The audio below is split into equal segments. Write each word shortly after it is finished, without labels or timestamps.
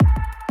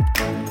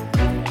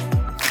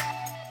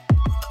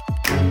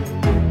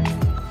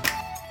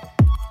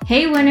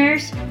Hey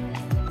winners!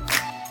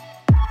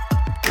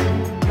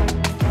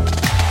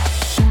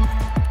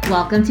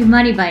 Welcome to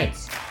Money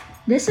Bites.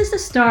 This is the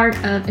start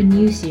of a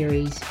new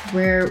series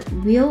where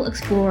we'll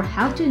explore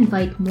how to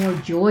invite more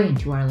joy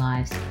into our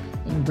lives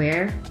and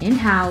where and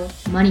how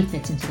money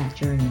fits into that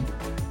journey.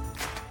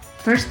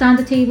 First on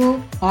the table,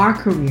 our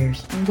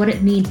careers and what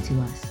it means to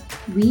us.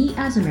 We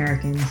as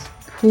Americans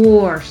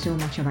pour so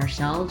much of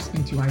ourselves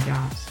into our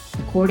jobs.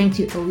 According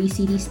to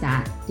OECD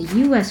stat, the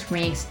US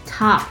ranks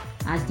top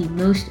as the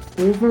most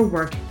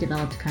overworked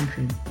developed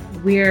country.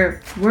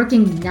 We're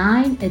working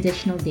 9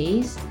 additional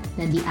days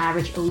than the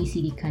average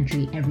OECD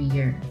country every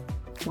year.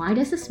 Why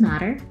does this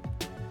matter?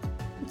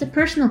 It's a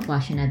personal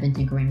question I've been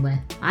tinkering with.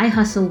 I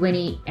hustle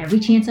Winnie every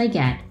chance I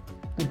get,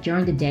 but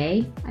during the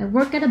day, I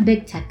work at a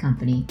big tech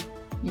company,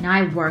 and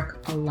I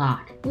work a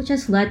lot, which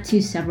has led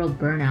to several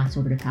burnouts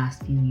over the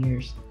past few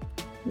years.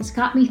 This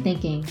got me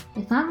thinking,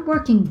 if I'm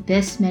working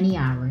this many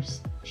hours,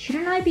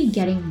 shouldn't I be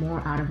getting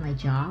more out of my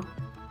job?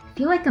 I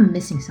feel like I'm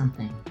missing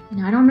something,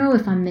 and I don't know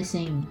if I'm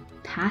missing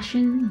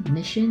passion,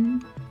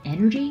 mission,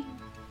 energy.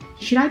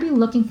 Should I be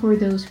looking for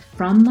those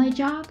from my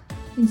job?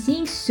 And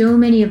seeing so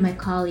many of my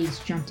colleagues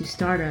jump to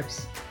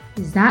startups,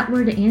 is that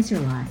where the answer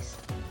lies?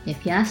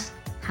 If yes,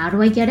 how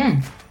do I get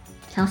in?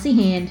 Kelsey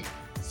Hand,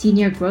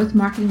 Senior Growth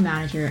Marketing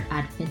Manager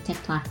at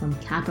FinTech platform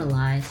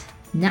Capitalize,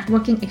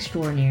 networking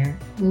extraordinaire,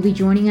 will be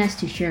joining us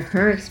to share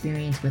her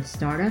experience with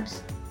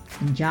startups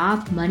and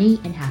job, money,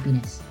 and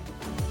happiness.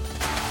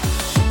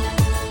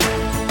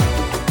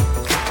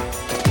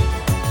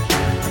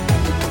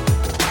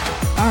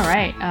 All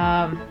right.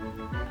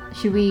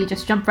 Should we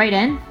just jump right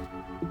in?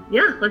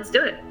 Yeah, let's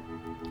do it.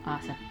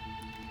 Awesome.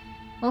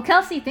 Well,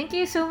 Kelsey, thank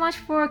you so much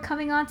for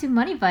coming on to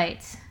Money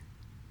Bites.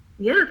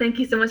 Yeah, thank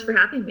you so much for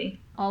having me.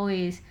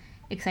 Always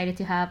excited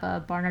to have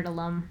a Barnard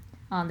alum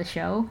on the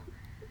show.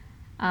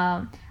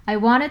 I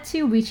wanted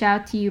to reach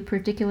out to you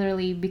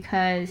particularly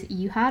because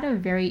you had a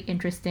very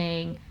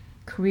interesting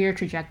career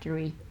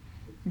trajectory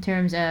in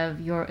terms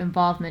of your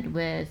involvement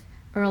with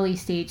early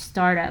stage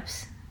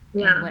startups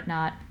and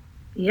whatnot.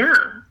 Yeah.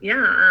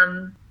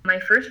 My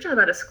first job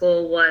out of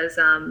school was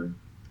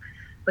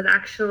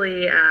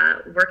actually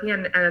working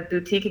at a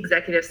boutique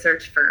executive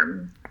search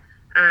firm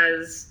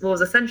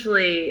was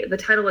essentially, the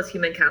title was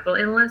human capital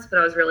analyst, but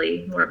I was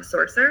really more of a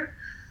sourcer.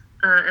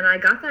 And I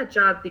got that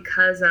job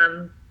because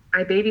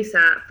I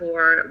babysat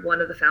for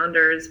one of the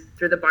founders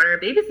through the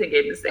Barnard Babysitting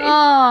Agency.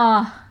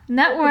 Oh,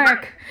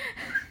 network.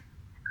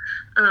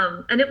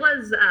 And it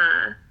was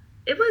a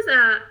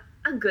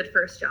good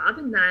first job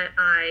in that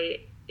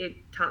it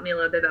taught me a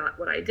little bit about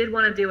what I did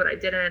want to do, what I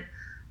didn't.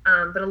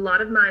 But a lot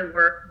of my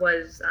work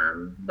was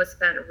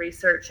spent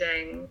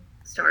researching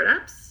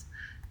startups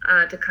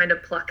to kind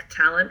of pluck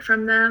talent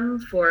from them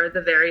for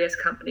the various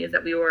companies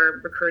that we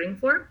were recruiting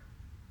for.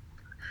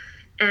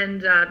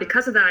 And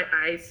because of that,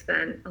 I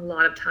spent a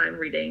lot of time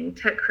reading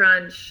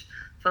TechCrunch,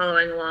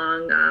 following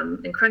along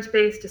in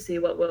Crunchbase to see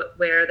where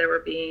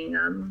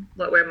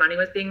money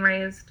was being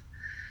raised.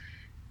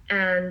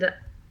 And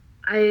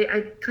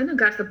I kind of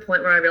got to the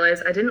point where I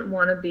realized I didn't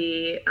want to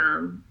be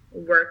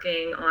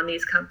working on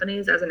these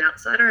companies as an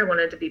outsider. I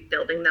wanted to be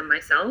building them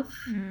myself.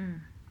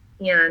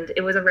 And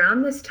it was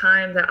around this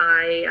time that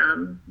I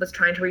was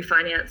trying to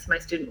refinance my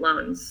student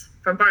loans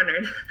from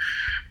Barnard.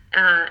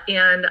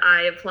 And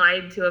I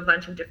applied to a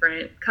bunch of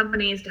different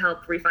companies to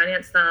help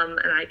refinance them,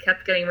 and I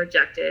kept getting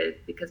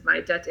rejected because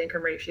my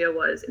debt-to-income ratio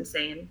was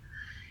insane.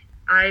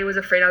 I was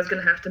afraid I was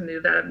going to have to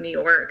move out of New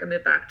York and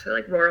move back to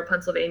like rural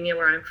Pennsylvania,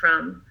 where I'm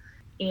from.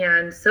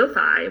 And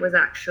SoFi was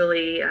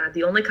actually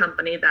the only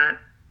company that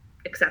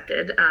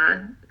accepted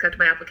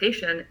my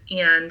application,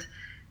 and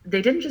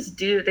they didn't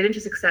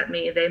just accept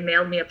me. They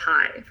mailed me a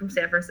pie from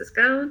San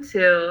Francisco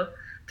to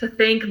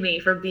thank me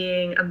for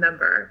being a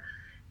member.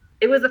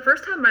 It was the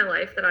first time in my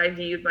life that I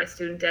viewed my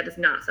student debt as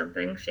not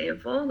something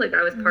shameful. Like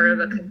I was part of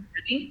a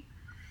community.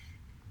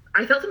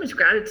 I felt so much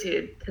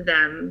gratitude to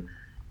them.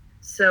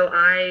 So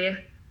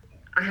I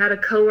had a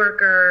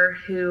coworker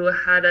who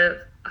had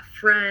a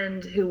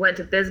friend who went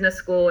to business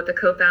school with the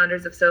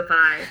co-founders of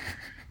SoFi.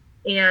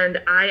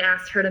 And I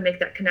asked her to make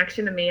that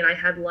connection to me. And I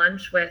had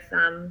lunch with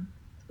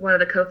one of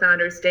the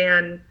co-founders,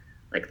 Dan,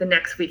 like the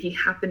next week. He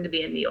happened to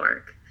be in New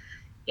York.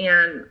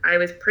 And I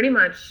was pretty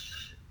much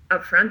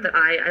upfront that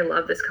I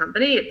love this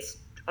company. It's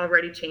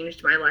already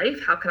changed my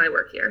life. How can I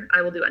work here?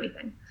 I will do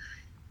anything.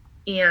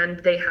 And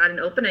they had an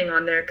opening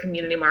on their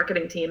community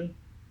marketing team.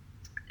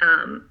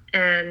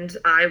 And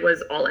I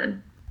was all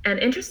in. And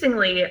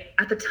interestingly,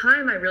 at the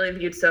time, I really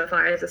viewed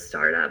SoFi as a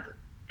startup.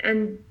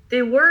 And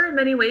they were in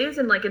many ways,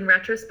 and like in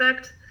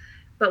retrospect,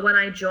 but when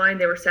I joined,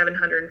 they were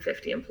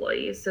 750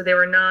 employees. So they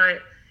were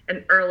not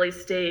an early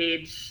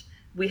stage,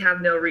 we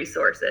have no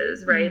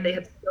resources, right? They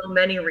had so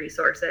many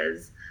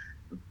resources,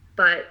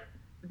 but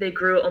they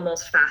grew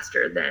almost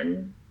faster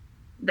than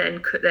they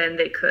could.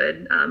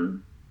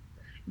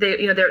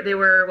 They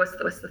were, what's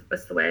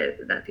the way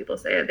that people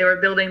say it? They were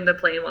building the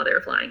plane while they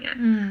were flying it.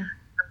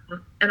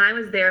 And I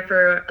was there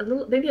for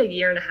maybe a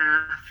year and a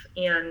half,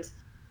 and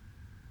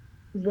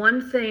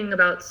one thing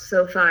about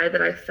SoFi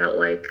that I felt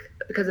like,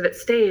 because of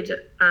its stage,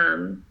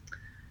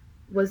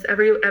 was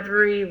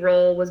every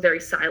role was very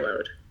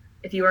siloed.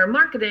 If you were in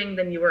marketing,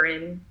 then you were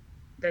in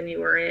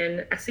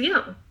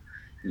SEO,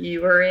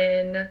 you were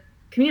in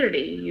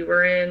community, you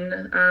were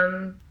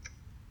in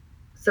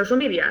social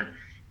media,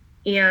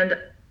 and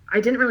I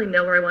didn't really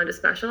know where I wanted to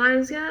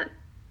specialize yet.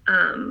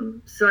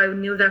 So I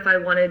knew that if I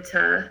wanted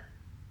to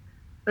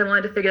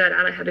figure that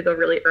out, I had to go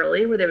really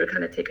early, where they would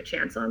kind of take a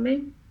chance on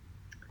me.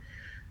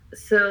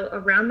 So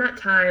around that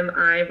time,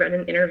 I read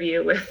an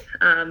interview with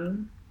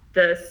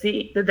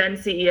the then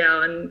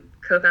CEO and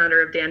co-founder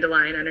of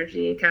Dandelion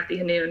Energy, Kathy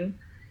Hanoun,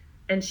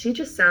 and she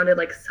just sounded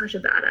like such a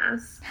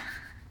badass.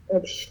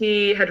 Like,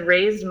 she had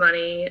raised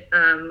money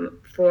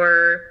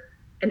for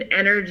an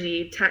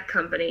energy tech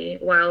company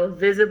while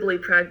visibly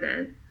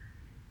pregnant,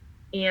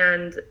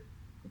 and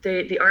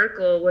the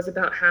article was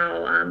about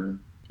how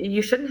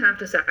you shouldn't have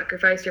to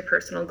sacrifice your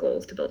personal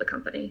goals to build a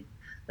company.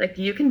 Like,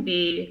 you can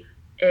be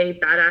a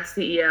badass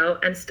CEO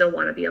and still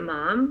want to be a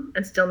mom,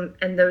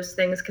 and those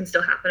things can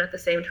still happen at the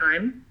same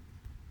time.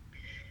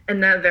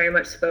 And that very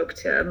much spoke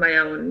to my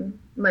own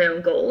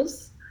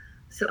goals.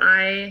 So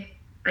I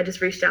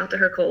just reached out to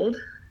her cold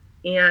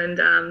and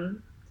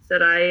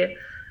said, I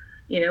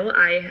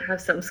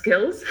have some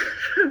skills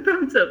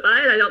from SoFi.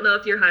 I don't know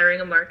if you're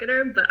hiring a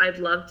marketer, but I'd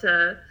love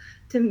to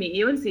meet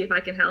you and see if I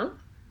can help.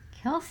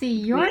 Kelsey,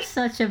 you're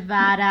such a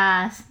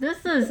badass.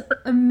 This is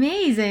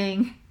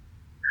amazing.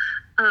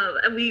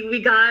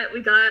 We got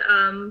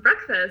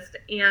breakfast,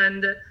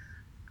 and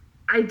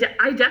I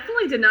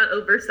definitely did not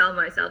oversell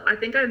myself. I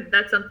think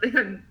that's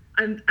something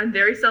I'm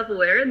very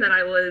self-aware, and that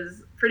I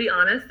was pretty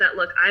honest that,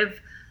 look,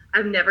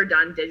 I've never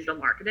done digital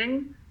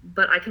marketing,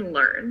 but I can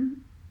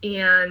learn,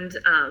 and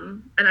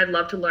I'd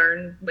love to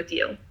learn with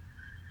you.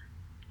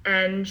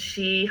 And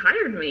she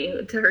hired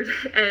me to her,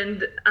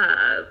 and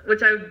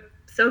which I'm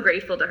so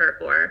grateful to her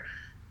for.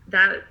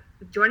 That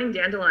joining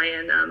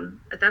Dandelion,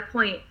 at that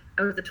point,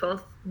 I was the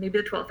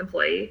 12th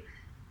employee,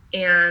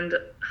 and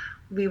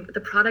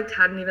the product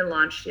hadn't even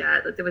launched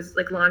yet. It was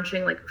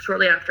launching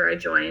shortly after I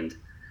joined.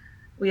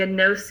 We had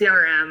no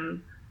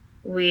CRM.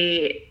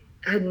 We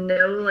had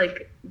no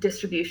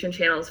distribution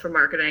channels for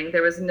marketing.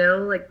 There was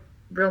no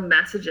real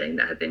messaging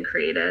that had been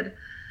created.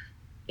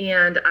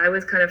 And I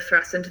was kind of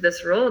thrust into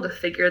this role to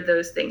figure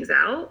those things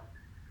out,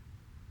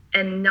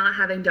 and not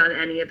having done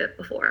any of it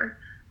before.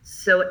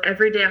 So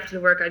every day after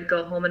work, I'd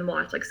go home and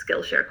watch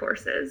Skillshare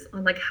courses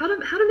on how to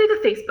make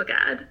a Facebook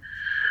ad,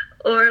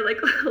 or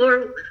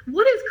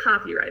what is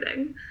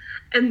copywriting.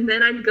 And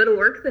then I'd go to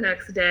work the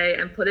next day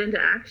and put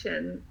into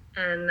action.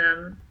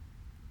 And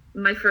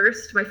my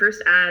first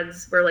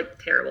ads were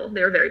terrible.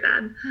 They were very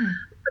bad.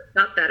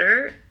 Got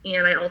better,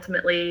 and I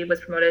ultimately was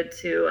promoted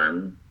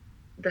to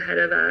the head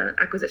of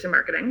acquisition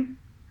marketing,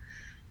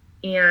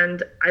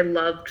 and I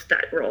loved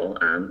that role.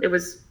 It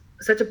was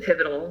such a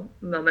pivotal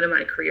moment in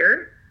my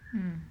career.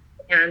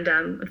 And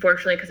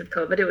unfortunately, because of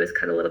COVID, it was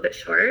cut a little bit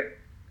short.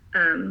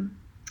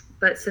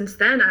 But since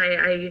then,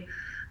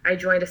 I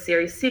joined a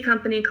Series C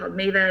company called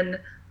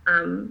Maven,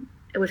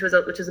 which was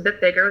a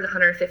bit bigger, with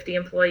 150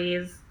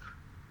 employees.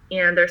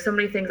 And there's so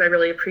many things I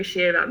really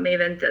appreciate about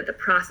Maven. The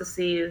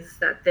processes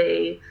that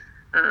they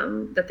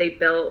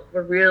built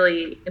were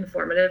really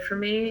informative for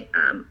me,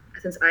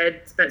 since I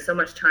had spent so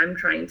much time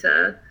trying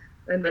to,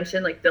 I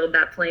mentioned, build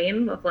that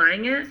plane while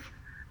flying it.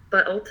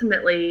 But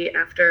ultimately,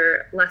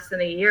 after less than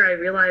a year, I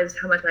realized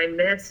how much I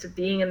missed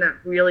being in that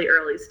really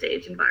early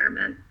stage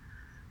environment.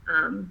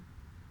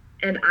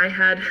 And I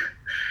had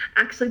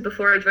actually,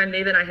 before I joined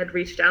Maven, I had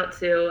reached out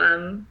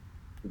to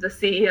the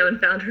CEO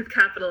and founder of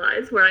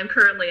Capitalize, where I'm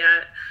currently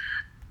at.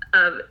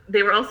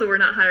 They were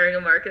not hiring a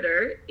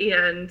marketer,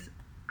 and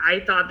I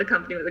thought the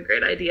company was a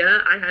great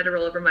idea. I had to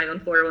roll over my own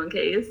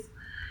 401ks,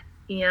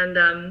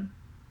 and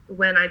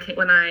when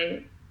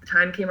the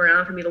time came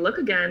around for me to look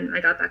again,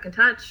 I got back in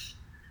touch.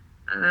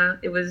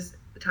 The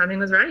timing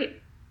was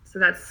right. So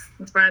that's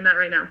where I'm at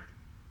right now.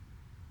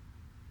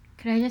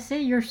 Could I just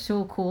say you're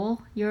so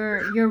cool?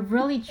 You're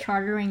really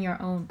chartering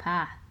your own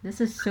path.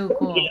 This is so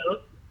cool.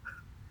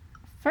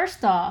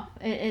 First off,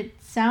 it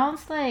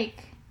sounds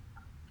like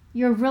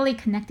you're really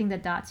connecting the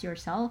dots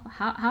yourself.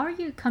 How are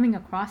you coming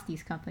across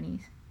these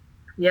companies?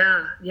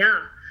 Yeah.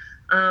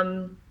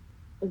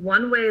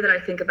 One way that I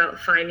think about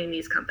finding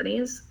these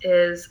companies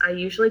is I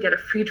usually get a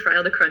free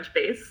trial to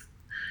Crunchbase.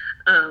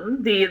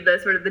 The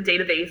sort of the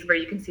database where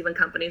you can see when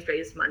companies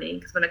raise money,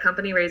 because when a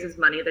company raises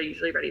money, they're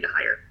usually ready to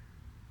hire.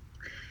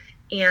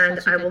 And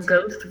I will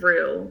go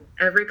through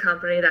every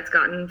company that's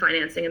gotten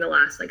financing in the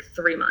last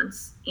 3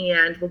 months,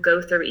 and we'll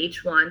go through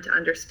each one to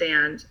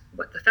understand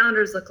what the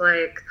founders look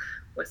like,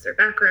 what's their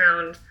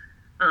background,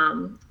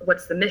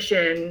 what's the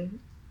mission,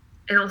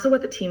 and also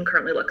what the team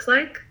currently looks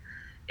like.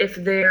 If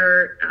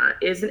there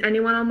isn't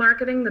anyone on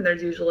marketing, then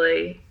there's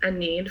usually a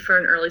need for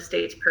an early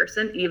stage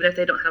person, even if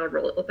they don't have a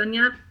role open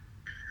yet.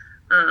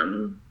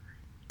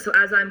 So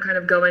as I'm kind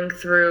of going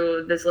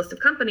through this list of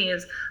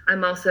companies,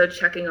 I'm also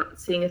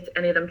seeing if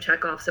any of them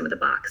check off some of the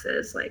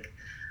boxes.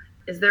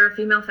 Is there a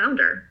female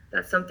founder?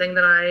 That's something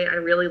that I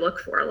really look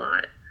for a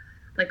lot.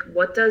 Like,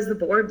 what does the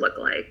board look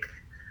like?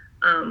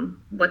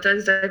 What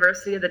does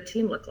diversity of the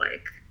team look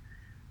like?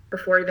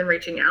 Before even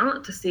reaching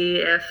out to see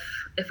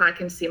if I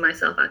can see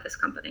myself at this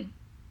company.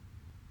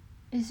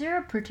 Is there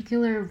a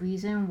particular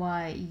reason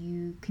why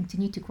you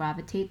continue to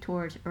gravitate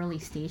towards early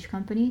stage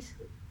companies?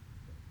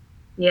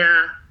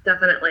 Yeah,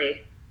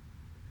 definitely.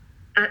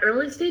 At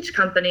early stage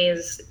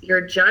companies,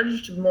 you're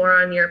judged more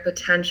on your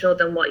potential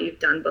than what you've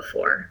done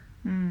before.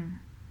 And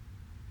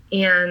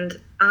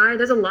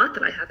there's a lot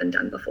that I haven't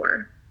done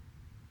before.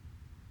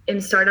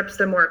 In startups,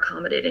 they're more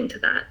accommodating to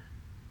that.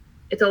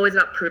 It's always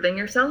about proving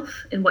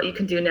yourself and what you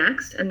can do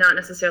next, and not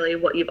necessarily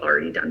what you've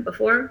already done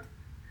before.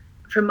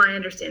 From my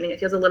understanding, it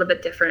feels a little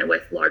bit different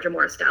with larger,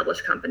 more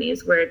established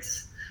companies, where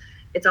it's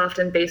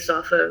often based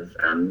off of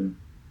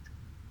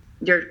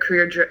your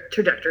career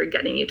trajectory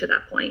getting you to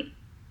that point.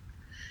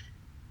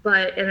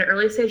 But in an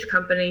early stage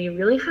company, you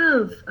really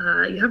have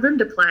room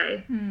to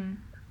play.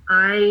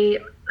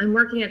 I'm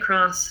working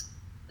across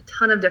a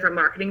ton of different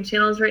marketing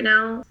channels right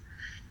now.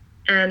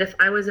 And if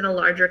I was in a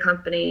larger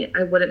company,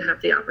 I wouldn't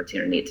have the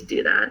opportunity to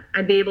do that.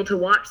 I'd be able to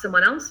watch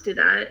someone else do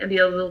that and be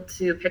able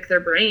to pick their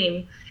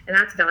brain. And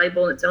that's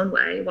valuable in its own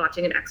way,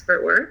 watching an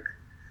expert work.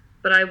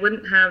 But I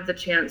wouldn't have the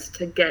chance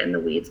to get in the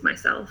weeds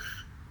myself.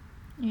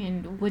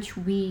 And which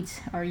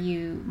weeds are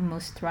you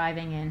most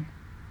thriving in?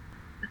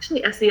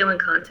 Actually, SEO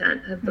and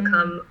content have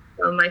become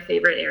one of my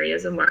favorite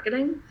areas of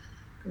marketing.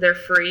 They're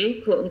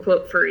free, quote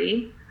unquote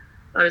free.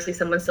 Obviously,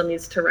 someone still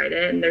needs to write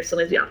it and there still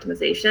needs to be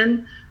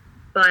optimization.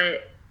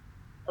 But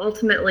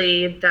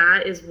ultimately,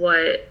 that is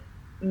what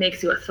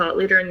makes you a thought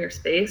leader in your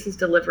space, is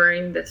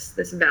delivering this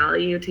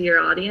value to your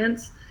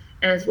audience.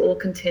 And it's what will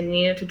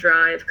continue to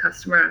drive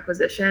customer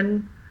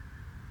acquisition,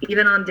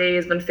 even on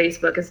days when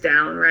Facebook is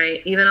down,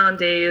 right? Even on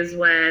days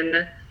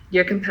when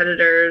your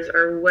competitors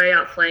are way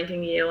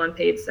outflanking you on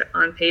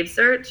paid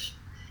search.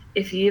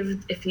 If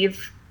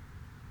you've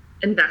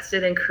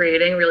invested in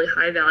creating really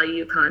high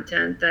value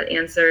content that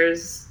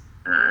answers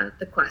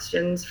the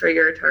questions for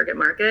your target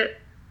market,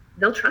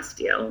 they'll trust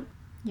you.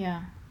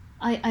 Yeah.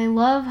 I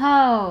love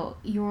how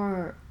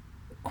you're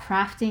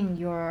crafting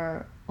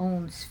your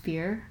own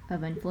sphere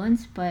of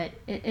influence, but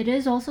it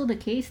is also the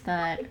case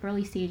that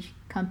early stage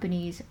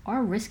companies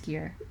are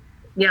riskier.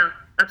 Yeah,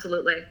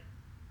 absolutely.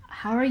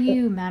 How are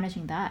you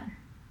managing that?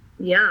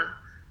 Yeah.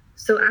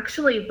 So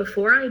actually,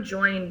 before I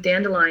joined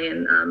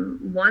Dandelion,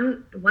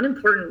 one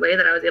important way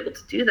that I was able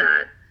to do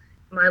that,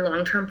 my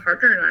long-term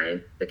partner and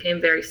I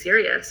became very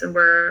serious, and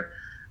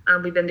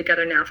we've been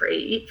together now for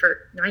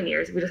 9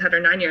 years. We just had our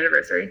 9-year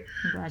anniversary.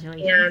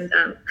 Congratulations.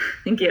 And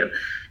thank you.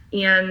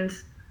 And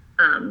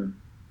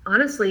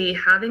honestly,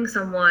 having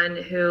someone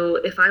who,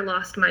 if I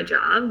lost my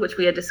job, which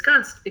we had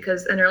discussed,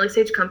 because an early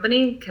stage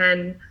company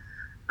can,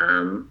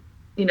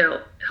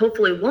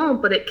 hopefully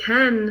won't, but it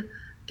can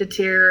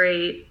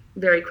deteriorate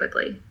very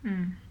quickly.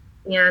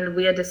 And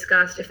we had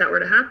discussed, if that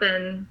were to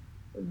happen,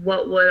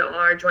 what would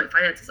our joint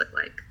finances look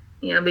like?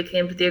 We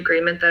came to the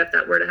agreement that if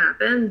that were to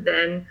happen,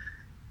 then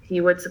he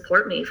would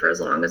support me for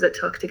as long as it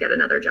took to get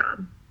another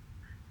job.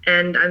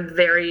 And I'm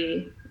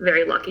very,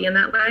 very lucky in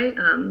that way.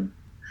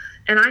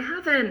 And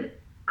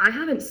I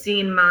haven't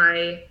seen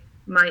my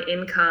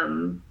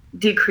income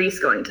decrease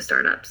going to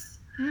startups.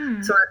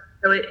 So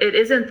it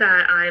isn't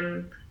that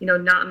I'm,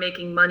 not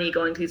making money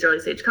going to these early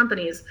stage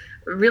companies.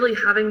 Really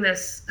having the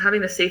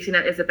safety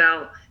net is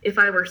about if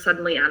I were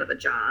suddenly out of a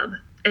job.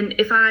 And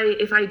if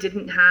I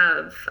didn't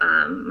have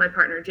my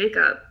partner,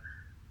 Jacob,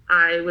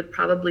 I would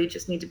probably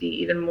just need to be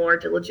even more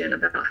diligent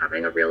about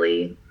having a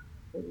really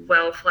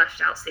well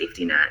fleshed out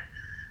safety net,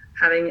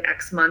 having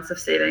X months of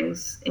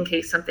savings in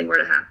case something were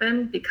to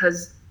happen,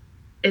 because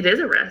it is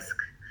a risk.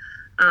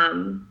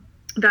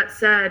 That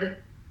said,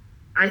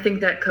 I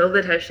think that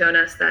COVID has shown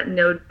us that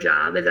no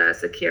job is as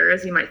secure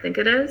as you might think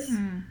it is.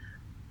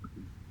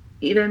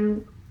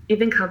 Even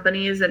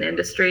companies and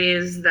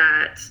industries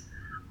that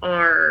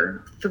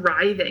are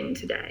thriving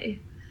today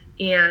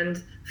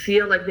and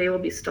feel like they will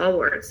be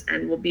stalwarts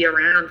and will be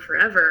around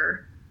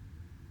forever,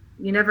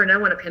 you never know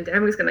when a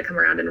pandemic is going to come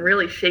around and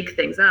really shake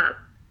things up.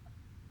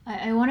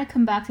 I want to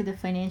come back to the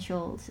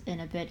financials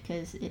in a bit,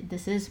 because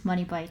this is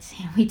Money Bites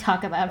and we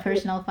talk about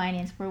personal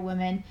finance for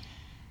women.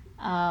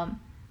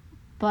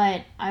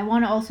 But I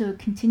want to also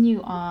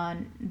continue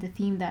on the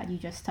theme that you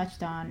just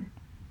touched on,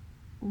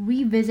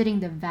 revisiting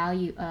the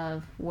value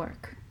of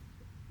work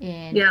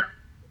and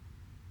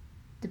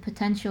the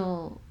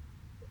potential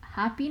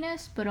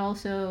happiness, but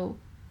also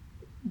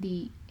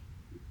the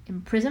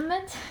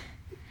imprisonment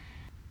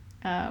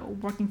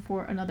working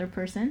for another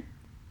person.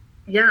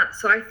 Yeah,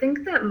 so I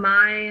think that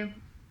my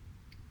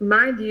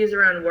views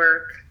around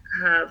work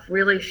have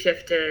really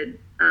shifted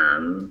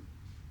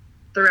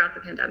throughout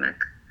the pandemic.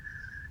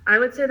 I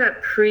would say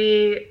that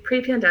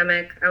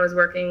pre-pandemic, I was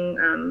working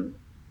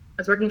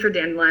for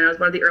Dandelion. I was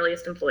one of the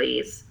earliest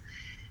employees,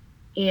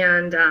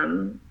 and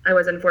I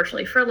was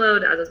unfortunately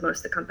furloughed, as was most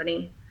of the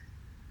company.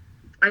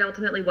 I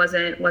ultimately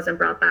wasn't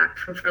brought back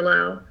from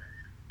furlough,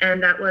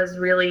 And that was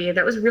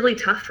really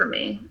tough for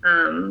me.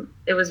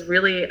 It was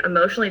really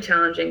emotionally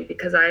challenging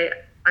because I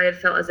had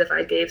felt as if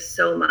I gave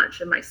so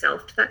much of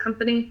myself to that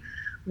company,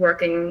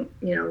 working,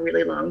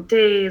 really long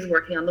days,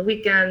 working on the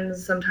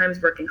weekends,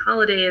 sometimes working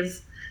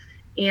holidays.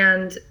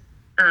 And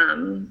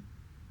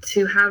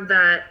to have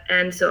that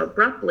end so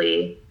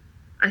abruptly,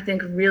 I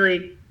think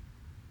really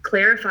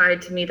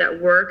clarified to me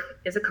that work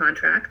is a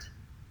contract.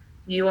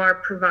 You are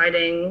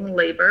providing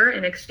labor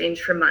in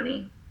exchange for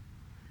money.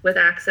 With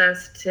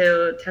access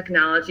to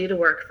technology to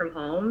work from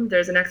home,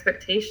 there's an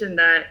expectation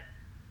that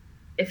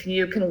if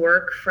you can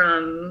work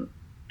from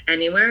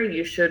anywhere,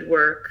 you should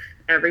work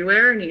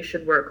everywhere and you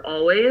should work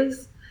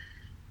always.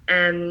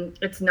 And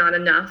it's not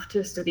enough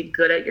just to be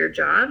good at your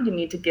job. You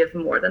need to give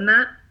more than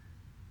that.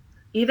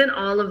 Even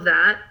all of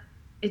that,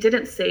 it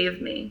didn't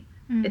save me.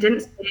 It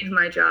didn't save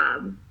my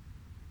job.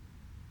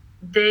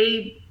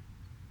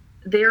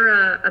 They're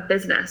a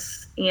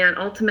business, and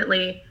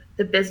ultimately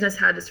the business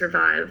had to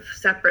survive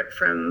separate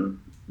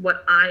from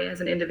what I, as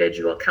an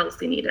individual,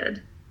 Kelsey,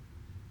 needed.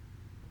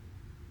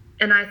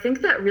 And I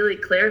think that really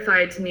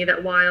clarified to me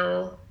that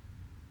while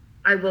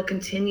I will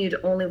continue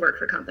to only work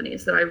for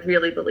companies that I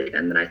really believe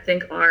in, that I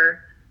think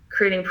are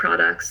creating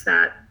products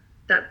that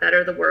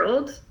better the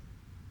world,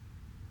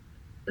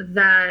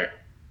 that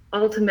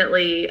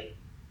ultimately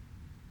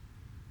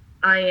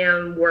I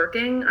am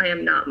working, I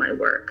am not my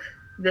work.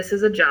 This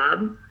is a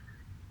job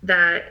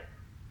that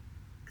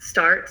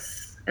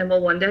starts and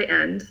will one day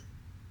end,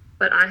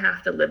 but I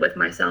have to live with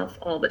myself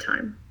all the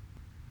time.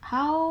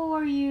 How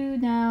are you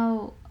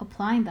now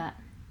applying that?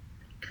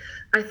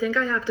 I think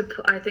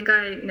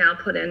I now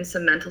put in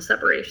some mental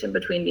separation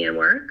between me and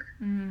work.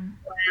 When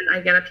I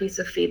get a piece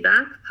of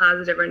feedback,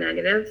 positive or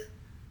negative,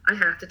 I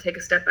have to take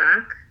a step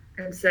back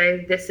and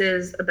say, this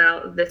is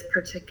about this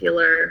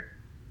particular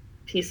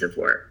piece of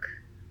work.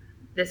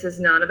 This is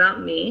not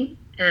about me.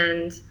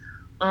 And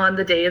on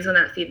the days when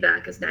that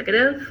feedback is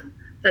negative,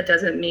 that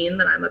doesn't mean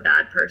that I'm a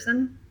bad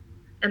person.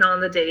 And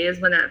on the days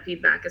when that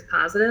feedback is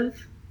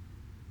positive,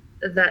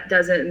 that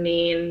doesn't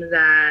mean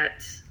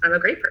that I'm a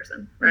great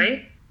person,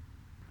 right?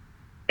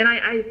 And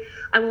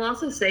I will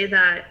also say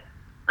that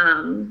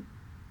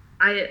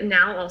I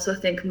now also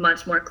think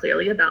much more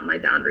clearly about my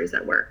boundaries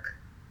at work.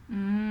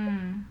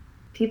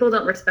 People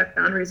don't respect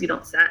boundaries you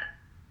don't set.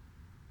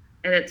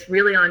 And it's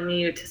really on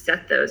you to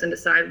set those and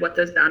decide what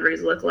those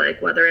boundaries look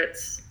like, whether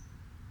it's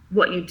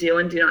what you do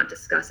and do not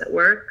discuss at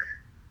work,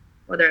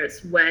 whether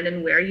it's when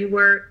and where you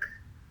work,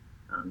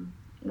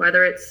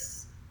 whether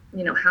it's,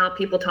 how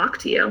people talk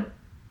to you.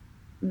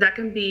 That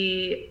can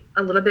be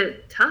a little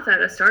bit tough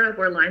at a startup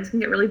where lines can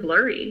get really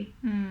blurry.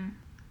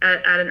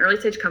 At an early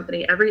stage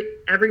company,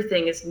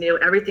 everything is new,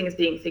 everything is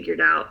being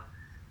figured out.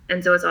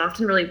 And so it's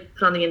often really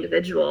put on the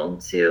individual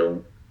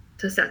to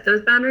set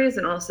those boundaries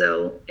and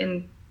also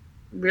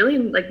really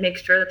make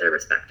sure that they're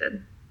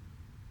respected.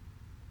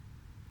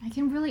 I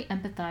can really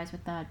empathize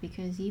with that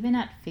because even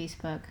at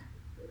Facebook,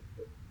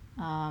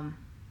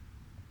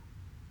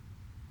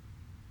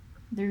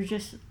 there's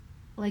just,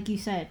 like you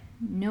said,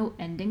 no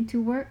ending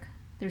to work.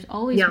 There's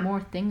always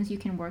more things you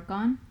can work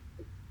on.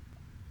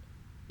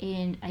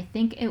 And I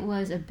think it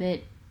was a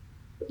bit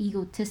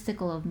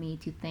egotistical of me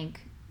to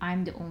think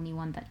I'm the only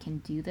one that can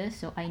do this.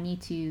 So I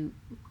need to,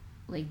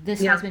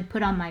 this has been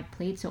put on my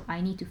plate, so I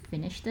need to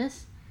finish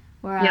this.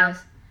 Whereas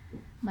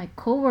my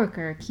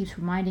coworker keeps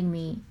reminding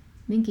me,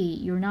 Minky,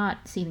 you're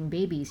not saving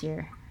babies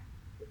here.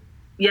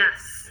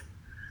 Yes.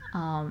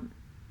 And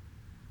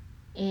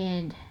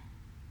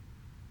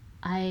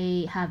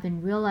I have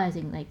been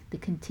realizing the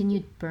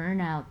continued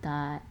burnout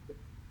that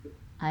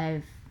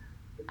I've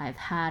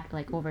had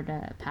over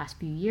the past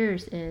few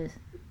years is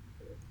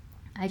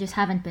I just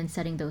haven't been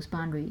setting those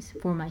boundaries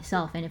for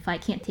myself. And if I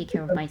can't take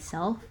care of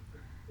myself,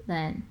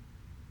 then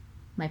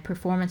my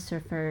performance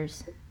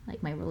suffers,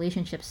 my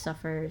relationship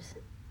suffers.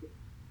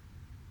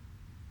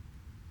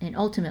 And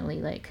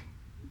ultimately,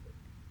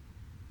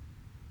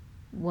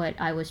 what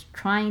I was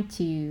trying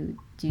to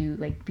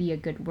do, be a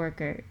good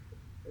worker,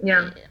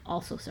 it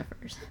also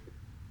suffers.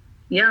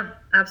 Yeah,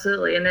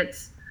 absolutely. And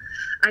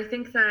I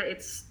think that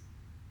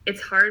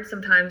it's hard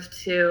sometimes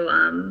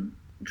to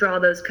draw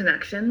those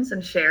connections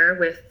and share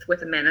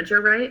with a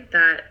manager, right?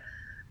 That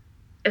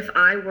if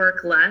I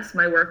work less,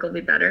 my work will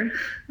be better.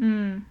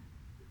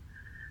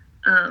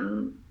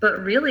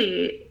 But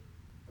really,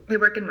 I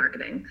work in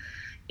marketing.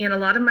 And a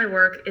lot of my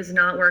work is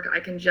not work I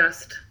can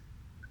just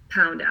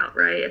pound out,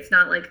 right? It's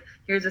not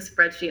here's a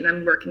spreadsheet and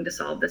I'm working to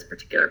solve this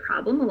particular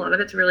problem. A lot of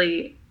it's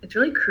really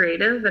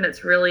creative and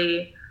it's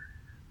really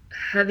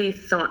heavy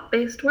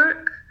thought-based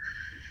work.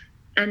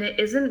 And it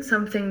isn't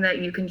something that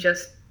you can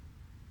just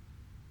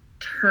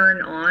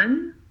turn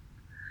on.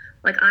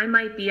 I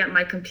might be at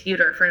my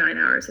computer for 9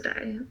 hours a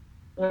day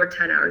or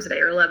 10 hours a day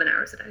or 11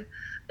 hours a day.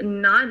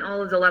 Not in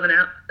all of those 11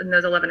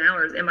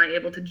 hours am I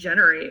able to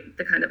generate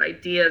the kind of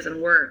ideas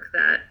and work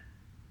that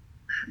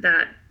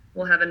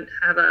will have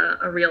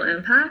a real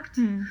impact.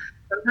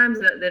 Sometimes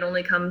that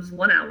only comes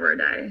 1 hour a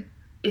day.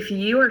 If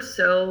you are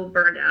so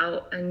burned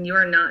out and you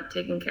are not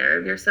taking care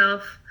of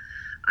yourself,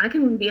 I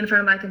can be in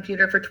front of my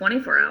computer for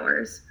 24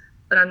 hours,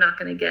 but I'm not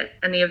going to get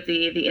any of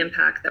the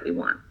impact that we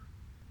want.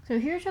 So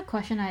here's a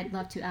question I'd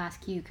love to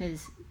ask you,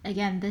 because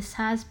again, this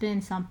has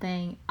been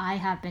something I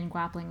have been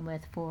grappling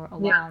with for a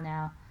while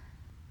now.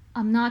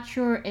 I'm not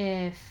sure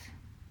if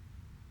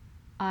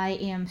I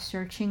am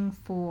searching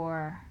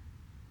for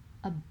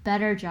a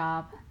better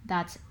job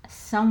that's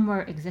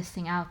somewhere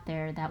existing out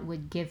there that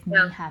would give me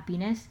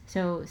happiness.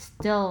 So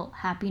still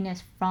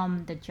happiness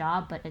from the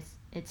job, but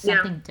it's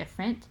something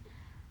different,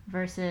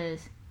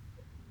 versus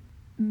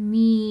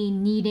me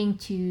needing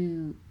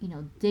to,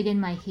 dig in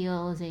my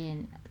heels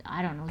and,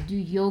 I don't know, do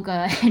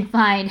yoga and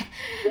find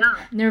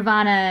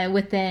nirvana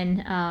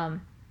within.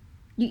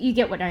 You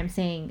get what I'm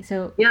saying.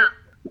 So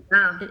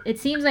it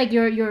seems like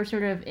you're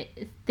sort of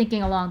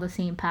thinking along the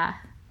same path.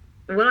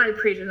 What I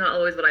preach is not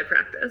always what I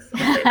practice.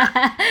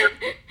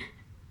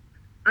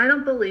 I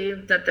don't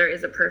believe that there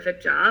is a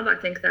perfect job. I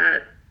think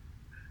that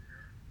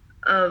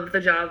of the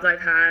jobs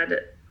I've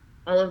had,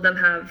 all of them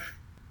have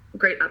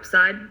great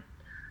upside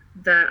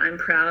that I'm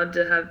proud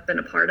to have been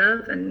a part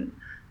of, and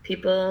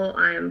people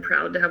I am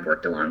proud to have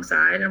worked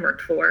alongside and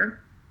worked for.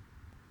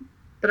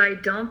 But I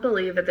don't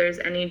believe that there's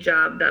any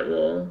job that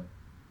will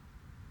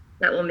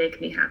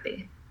make me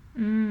happy.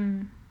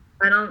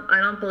 I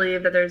don't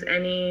believe that there's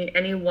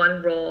any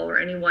one role or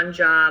any one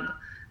job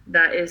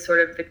that is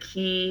sort of the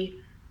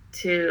key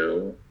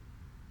to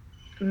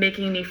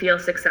making me feel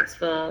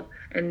successful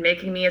and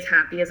making me as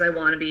happy as I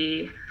want to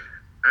be.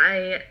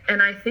 I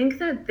think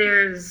that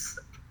there's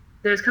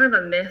kind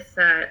of a myth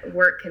that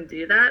work can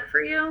do that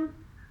for you.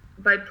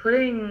 By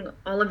putting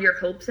all of your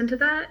hopes into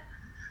that,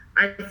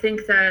 I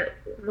think that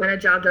when a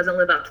job doesn't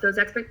live up to those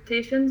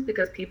expectations,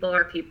 because people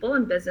are people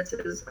and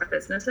businesses are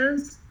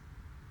businesses,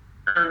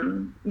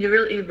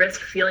 you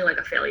risk feeling like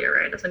a failure,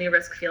 right? That's when you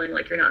risk feeling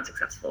like you're not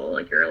successful,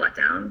 like you're a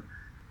letdown.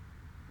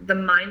 The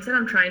mindset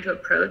I'm trying to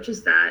approach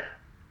is that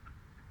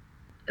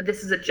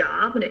this is a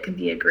job and it can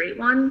be a great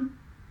one,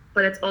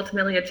 but it's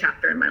ultimately a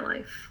chapter in my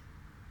life.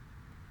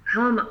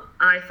 How am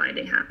I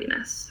finding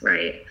happiness,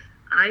 right?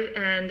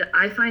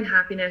 I find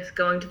happiness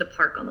going to the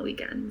park on the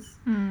weekends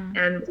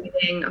and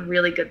reading a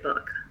really good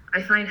book.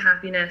 I find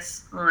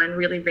happiness on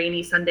really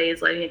rainy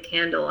Sundays, lighting a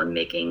candle and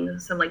making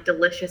some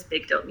delicious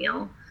baked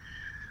oatmeal.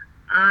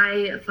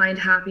 I find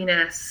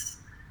happiness,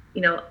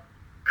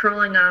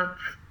 curling up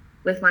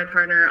with my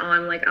partner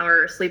on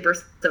our sleeper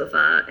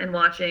sofa and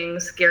watching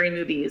scary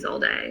movies all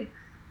day.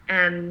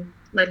 And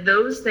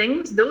those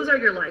things, those are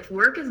your life.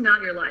 Work is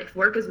not your life.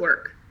 Work is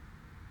work.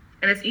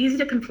 And it's easy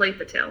to conflate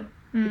the two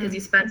because you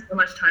spend so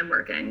much time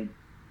working.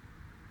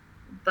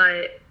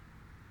 But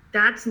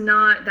that's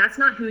not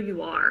who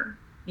you are.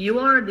 You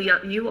are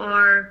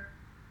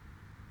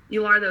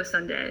those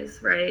Sundays,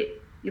 right?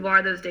 You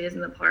are those days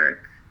in the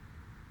park.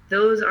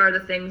 Those are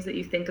the things that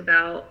you think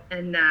about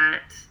and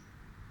that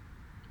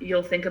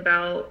you'll think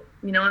about,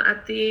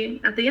 at the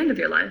end of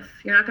your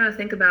life. You're not going to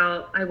think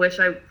about, I wish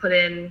I put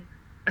in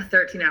a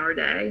 13-hour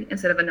day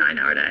instead of a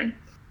 9-hour day.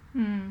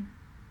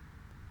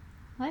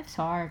 Life's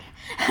hard.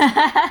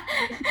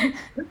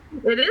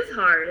 It is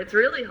hard. It's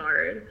really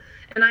hard.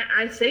 And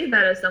I say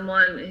that as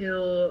someone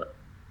who,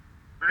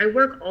 I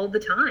work all the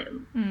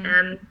time.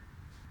 And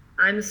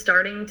I'm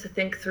starting to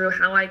think through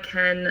how I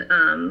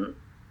can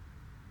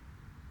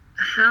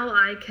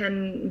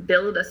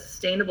build a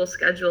sustainable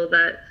schedule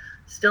that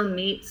still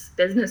meets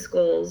business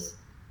goals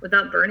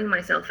without burning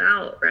myself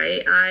out,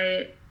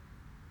 right?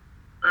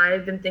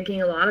 I've been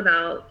thinking a lot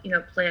about,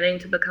 planning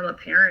to become a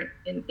parent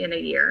in a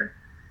year.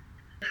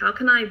 How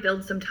can I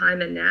build some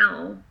time in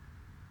now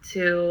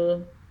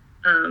to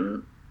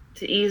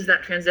ease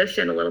that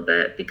transition a little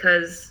bit,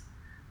 because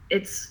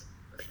it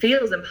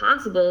feels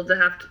impossible to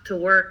have to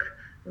work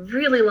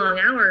really long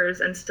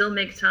hours and still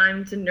make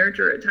time to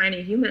nurture a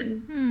tiny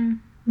human.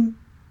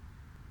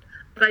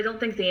 But I don't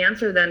think the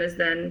answer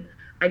then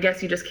I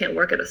guess you just can't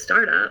work at a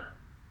startup.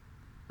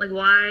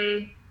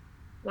 Why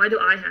do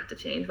I have to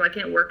change? Why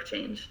can't work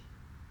change?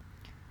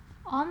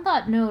 On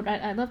that note,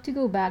 I'd love to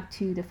go back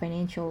to the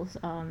financials.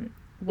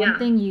 One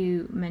thing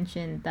you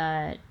mentioned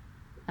that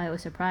I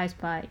was surprised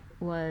by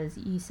was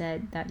you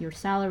said that your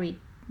salary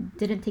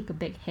didn't take a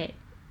big hit.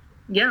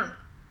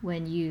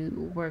 When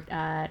you worked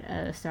at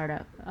a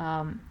startup.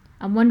 I'm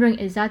wondering,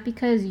 is that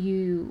because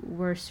you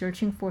were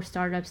searching for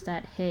startups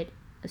that hit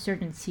a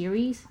certain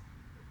series,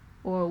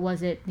 or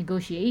was it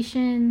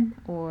negotiation,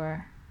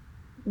 or?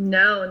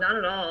 No, not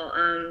at all.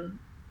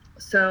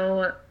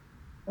 So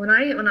when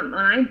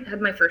I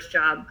had my first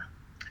job,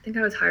 I think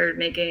I was hired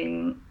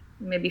making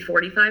maybe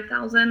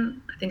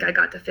 $45,000. I think I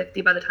got to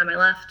 50 by the time I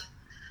left.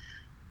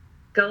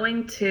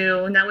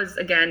 And that was,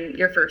 again,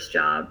 your first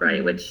job,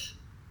 right? Which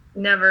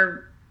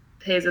never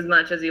pays as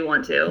much as you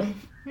want to.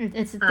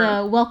 It's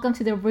the welcome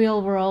to the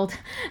real world.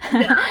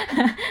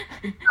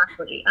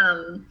 Exactly.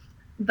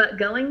 But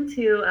going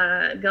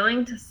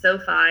to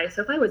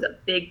SoFi was a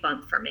big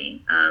bump for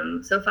me.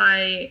 SoFi,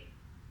 I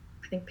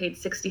think, paid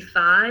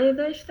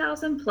 $65,000-ish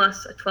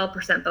plus a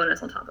 12%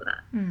 bonus on top of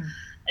that. And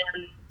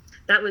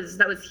that was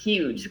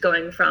huge,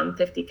 going from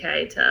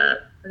 $50K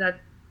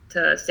to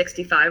to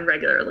 65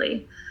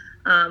 regularly.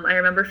 I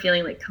remember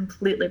feeling like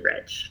completely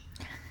rich.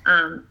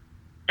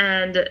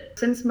 And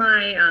since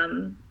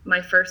my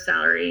first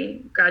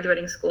salary,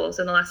 graduating school,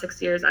 so in the last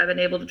 6 years, I've been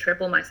able to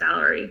triple my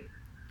salary,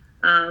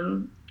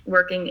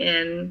 working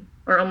in,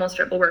 or almost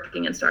triple,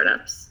 working in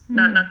startups.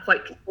 Not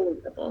quite fully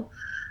triple.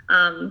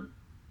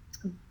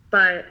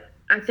 But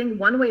I think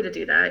one way to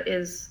do that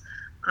is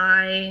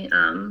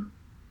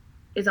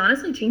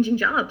honestly changing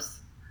jobs.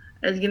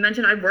 As you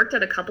mentioned, I've worked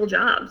at a couple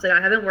jobs. Like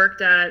I haven't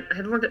worked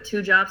at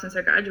 2 jobs since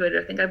I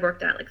graduated. I think I've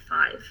worked at like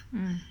 5.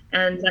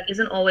 And that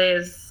isn't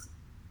always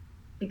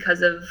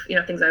because of,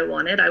 things I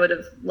wanted. I would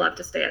have loved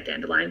to stay at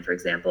Dandelion, for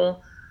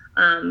example.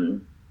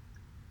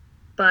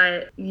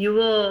 But you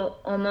will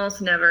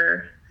almost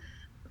never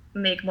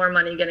make more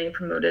money getting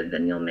promoted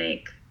than you'll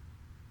make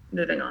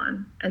moving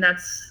on. And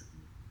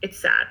it's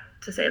sad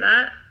to say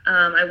that.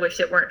 I wish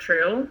it weren't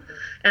true.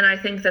 And I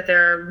think that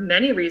there are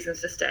many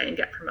reasons to stay and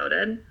get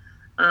promoted.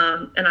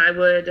 And I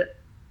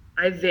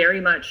very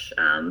much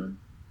am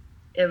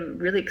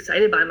really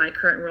excited by my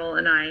current role,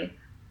 and I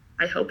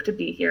hope to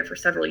be here for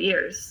several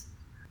years.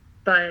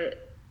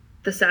 But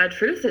the sad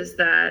truth is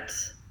that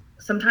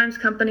sometimes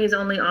companies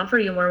only offer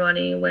you more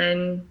money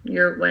when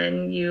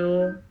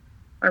you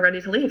are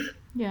ready to leave.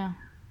 Yeah.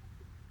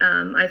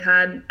 I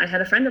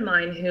had a friend of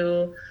mine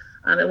who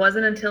it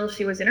wasn't until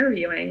she was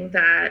interviewing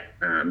that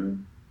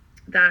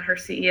her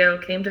CEO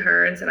came to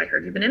her and said, "I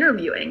heard you've been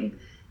interviewing,"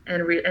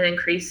 and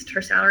increased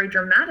her salary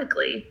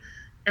dramatically.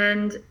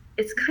 And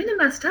it's kind of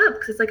messed up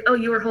because it's like, oh,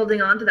 you were holding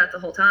on to that the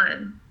whole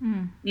time.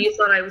 You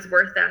thought I was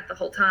worth that the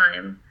whole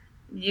time.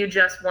 You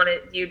just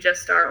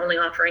are only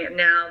offering it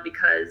now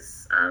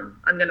because I'm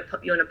going to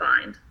put you in a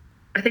bind.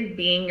 I think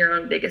being your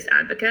own biggest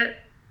advocate,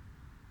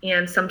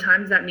 and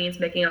sometimes that means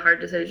making a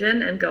hard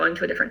decision and going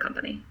to a different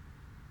company.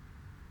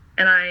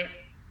 And I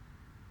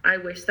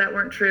wish that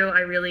weren't true.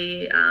 I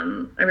really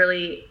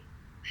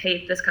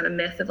hate this kind of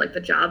myth of like the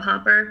job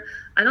hopper.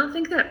 I don't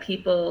think that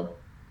people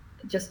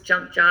just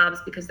jump jobs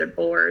because they're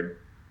bored.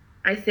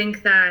 I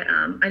think that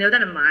I know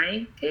that in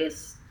my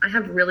case, I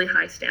have really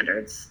high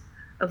standards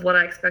of what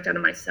I expect out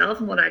of myself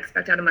and what I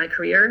expect out of my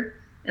career.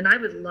 And I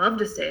would love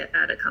to stay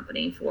at a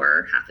company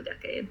for half a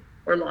decade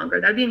or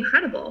longer. That'd be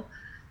incredible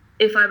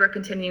if I were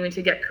continuing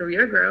to get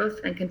career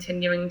growth and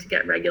continuing to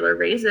get regular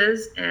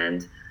raises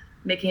and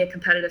making a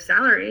competitive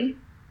salary.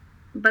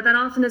 But that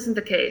often isn't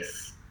the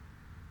case.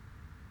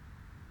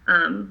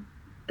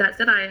 That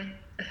said, I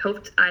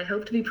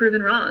hope to be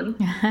proven wrong.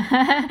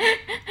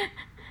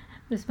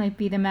 This might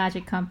be the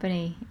magic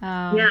company.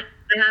 Yeah,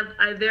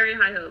 I have very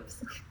high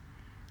hopes.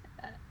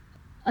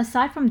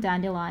 Aside from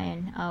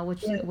Dandelion,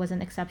 which was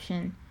an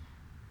exception,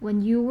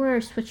 when you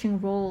were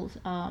switching roles,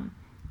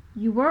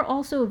 you were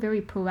also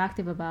very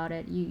proactive about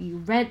it. You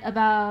read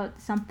about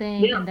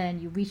something and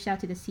then you reached out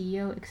to the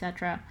CEO,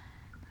 etc.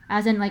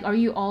 As in, like, are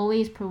you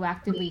always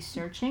proactively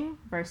searching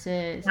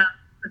versus? Yeah,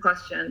 the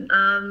question.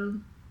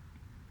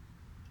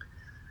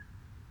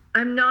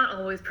 I'm not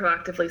always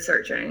proactively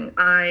searching.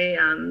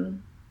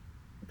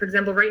 For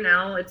example, right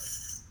now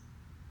it's,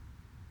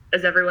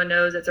 as everyone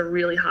knows, it's a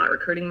really hot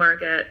recruiting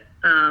market.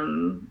 As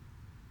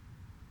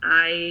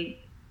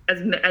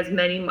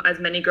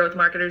many growth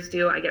marketers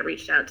do, I get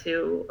reached out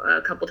to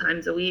a couple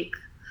times a week.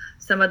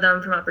 Some of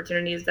them from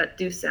opportunities that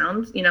do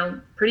sound,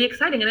 pretty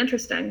exciting and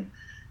interesting.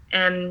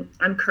 And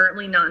I'm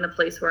currently not in a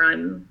place where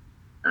I'm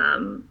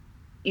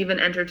even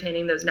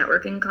entertaining those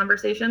networking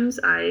conversations.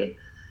 I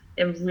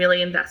am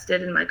really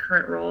invested in my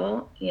current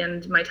role,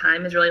 and my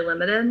time is really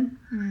limited.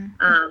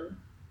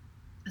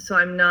 So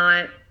I'm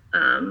not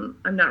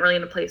really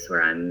in a place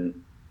where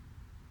I'm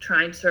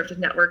trying to sort of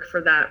network for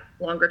that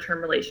longer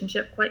term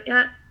relationship quite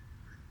yet.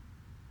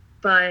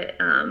 But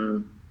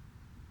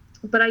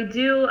I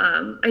do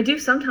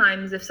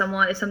sometimes, if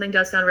something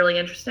does sound really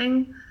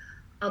interesting,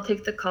 I'll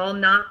take the call,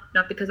 not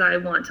because I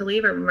want to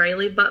leave or I'm ready to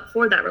leave, but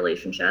for that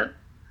relationship.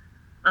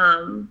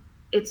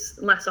 It's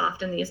less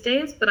often these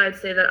days, but I'd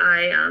say that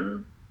I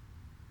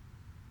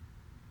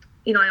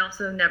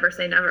also never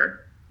say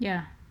never.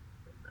 Yeah.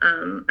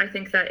 I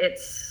think that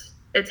it's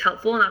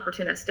helpful and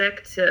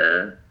opportunistic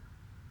to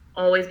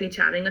always be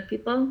chatting with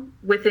people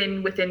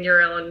within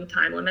your own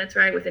time limits,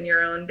 right? Within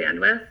your own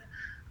bandwidth.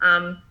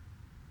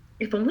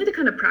 If only to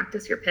kind of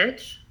practice your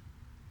pitch,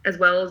 as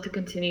well as to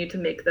continue to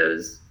make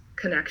those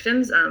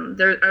connections. I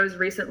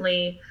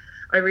recently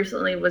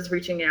was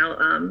reaching out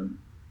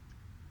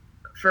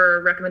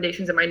for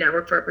recommendations in my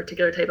network for a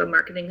particular type of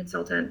marketing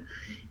consultant,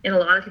 and a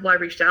lot of people I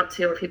reached out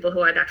to were people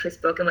who I'd actually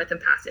spoken with in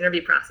past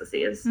interview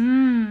processes,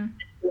 who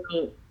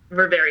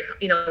were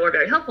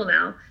very helpful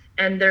now,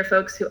 and they're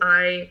folks who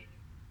I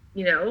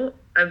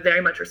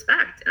very much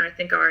respect and I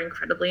think are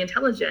incredibly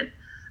intelligent.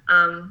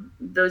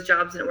 Those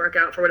jobs didn't work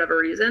out for whatever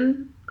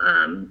reason,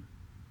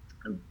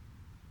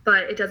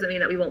 but it doesn't mean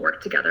that we won't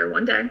work together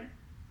one day.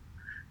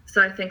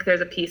 So I think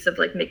there's a piece of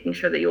like making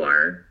sure that you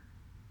are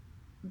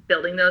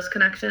building those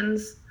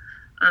connections,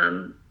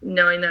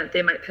 knowing that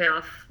they might pay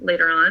off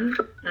later on.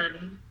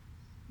 And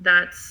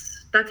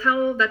that's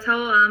how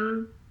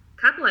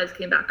Capitalize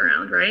came back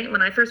around, right?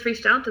 When I first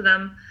reached out to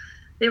them,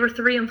 they were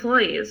 3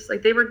 employees.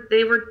 Like they were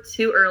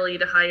too early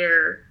to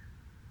hire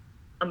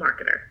a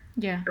marketer.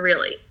 Yeah.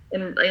 Really,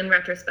 in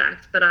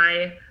retrospect. But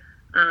I'm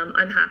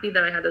happy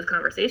that I had those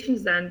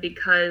conversations then,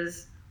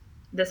 because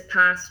this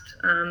past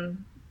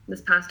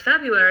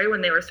February,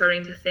 when they were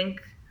starting to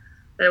think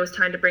that it was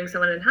time to bring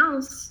someone in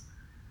house,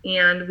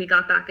 and we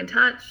got back in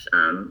touch,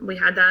 we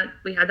had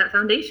that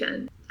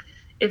foundation.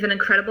 If an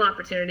incredible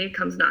opportunity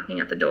comes knocking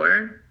at the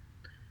door,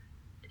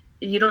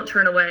 you don't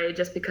turn away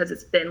just because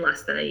it's been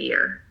less than a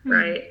year,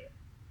 right?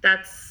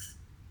 That's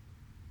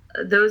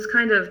those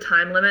kind of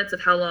time limits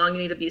of how long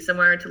you need to be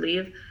somewhere to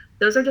leave.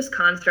 Those are just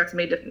constructs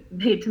made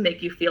to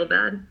make you feel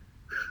bad.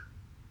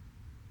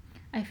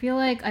 I feel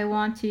like I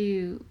want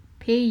to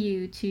pay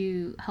you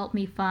to help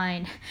me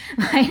find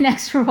my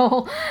next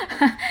role.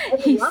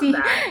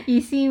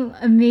 You seem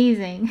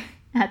amazing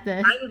at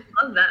this. I would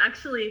love that.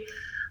 Actually,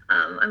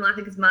 I'm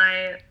laughing because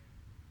my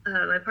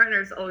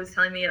partner is always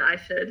telling me that I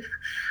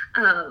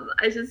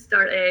should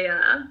start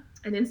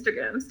an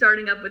Instagram,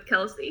 starting up with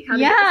Kelsey.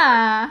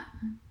 Yeah,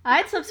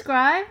 I'd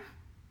subscribe.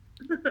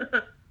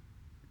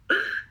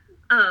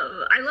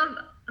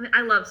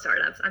 I love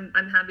startups.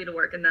 I'm happy to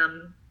work in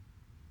them.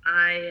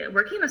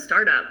 Working in a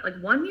startup, like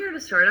 1 year at a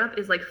startup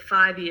is like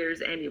 5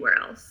 years anywhere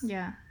else.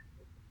 Yeah.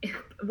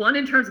 One,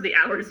 in terms of the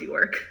hours you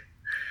work,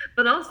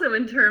 but also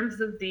in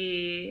terms of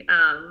the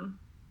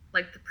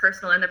like the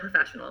personal and the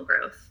professional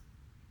growth.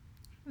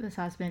 This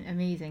has been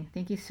amazing.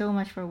 Thank you so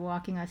much for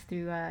walking us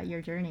through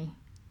your journey.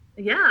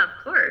 Yeah, of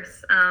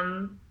course.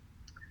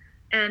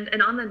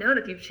 And on the note,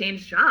 if you've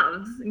changed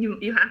jobs,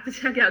 you have to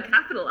check out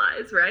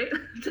Capitalize, right?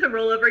 To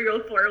roll over your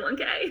old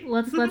 401k.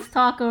 Let's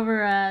talk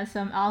over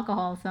some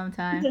alcohol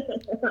sometime.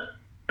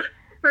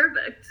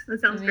 Perfect.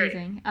 That sounds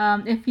amazing.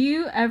 Great. If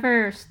you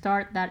ever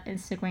start that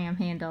Instagram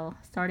handle,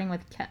 starting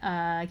with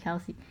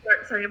Kelsey.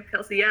 Starting with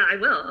Kelsey, yeah, I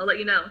will. I'll let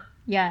you know.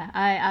 Yeah,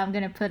 I'm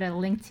gonna put a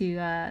link to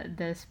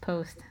this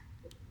post.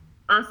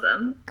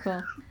 Awesome.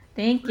 Cool.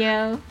 Thank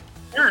you.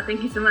 Yeah,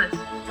 thank you so much.